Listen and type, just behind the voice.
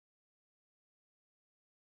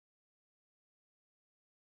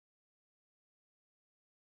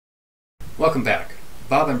Welcome back.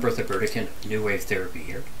 Bob and Bertha Burdick, New Wave Therapy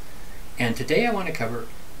here. And today I want to cover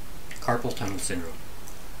Carpel Tunnel Syndrome.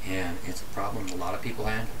 And it's a problem a lot of people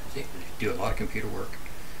have. They do a lot of computer work,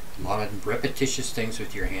 a lot of repetitious things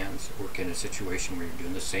with your hands, work in a situation where you're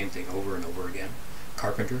doing the same thing over and over again.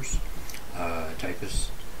 Carpenters, typists,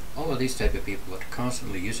 all of these type of people that are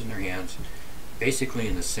constantly using their hands, basically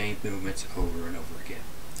in the same movements over and over again.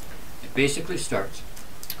 It basically starts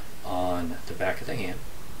on the back of the hand,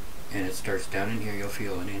 and it starts down in here. You'll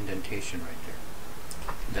feel an indentation right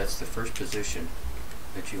there. That's the first position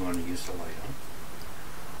that you want to use the light on.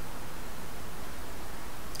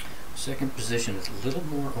 Second position is a little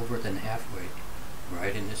more over than halfway,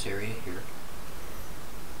 right in this area here.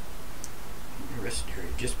 In the wrist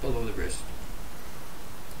area, just below the wrist.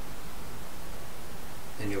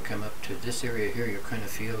 Then you'll come up to this area here. You'll kind of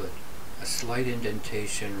feel a slight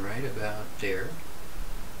indentation right about there.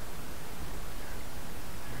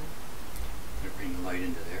 Bring the light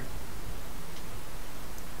into there.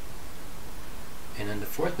 And then the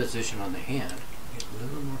fourth position on the hand, get a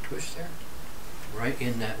little more twist there, right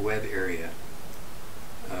in that web area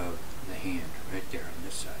of the hand, right there on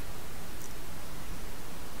this side.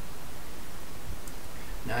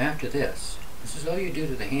 Now after this is all you do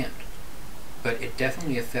to the hand, but it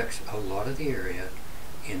definitely affects a lot of the area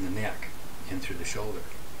in the neck and through the shoulder.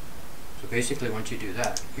 So basically once you do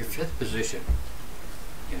that, your fifth position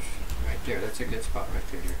is right there. That's a good spot right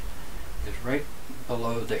there. It's right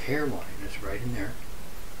below the hairline. It's right in there.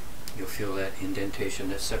 You'll feel that indentation,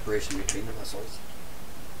 that separation between the muscles.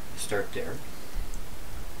 Start there.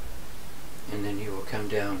 And then you will come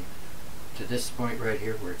down to this point right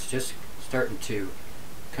here where it's just starting to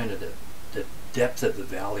kind of the depth of the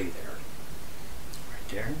valley there. Right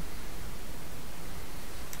there.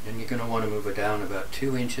 Then you're going to want to move it down about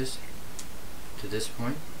 2 inches to this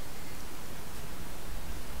point.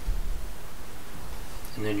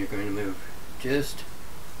 And then you're going to move just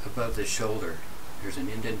above the shoulder. There's an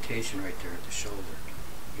indentation right there at the shoulder.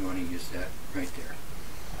 You want to use that right there.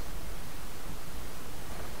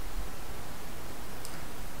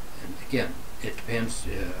 And again, it depends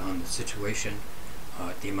on the situation,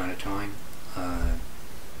 the amount of time.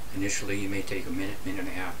 Initially you may take a minute, minute and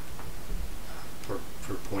a half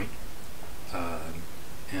per point.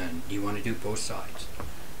 And you want to do both sides.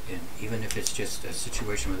 And even if it's just a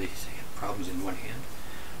situation where they have problems in one hand,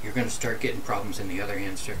 you're going to start getting problems in the other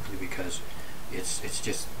hand strictly because it's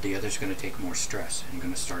just the other's going to take more stress and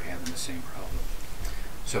going to start having the same problem.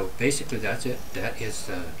 So basically that's it. That is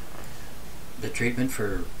the treatment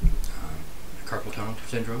for carpal tunnel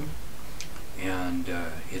syndrome, and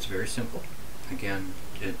it's very simple. Again,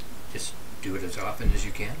 just do it as often as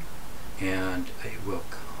you can, and it will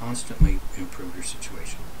constantly improve your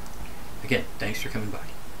situation. Again, thanks for coming by.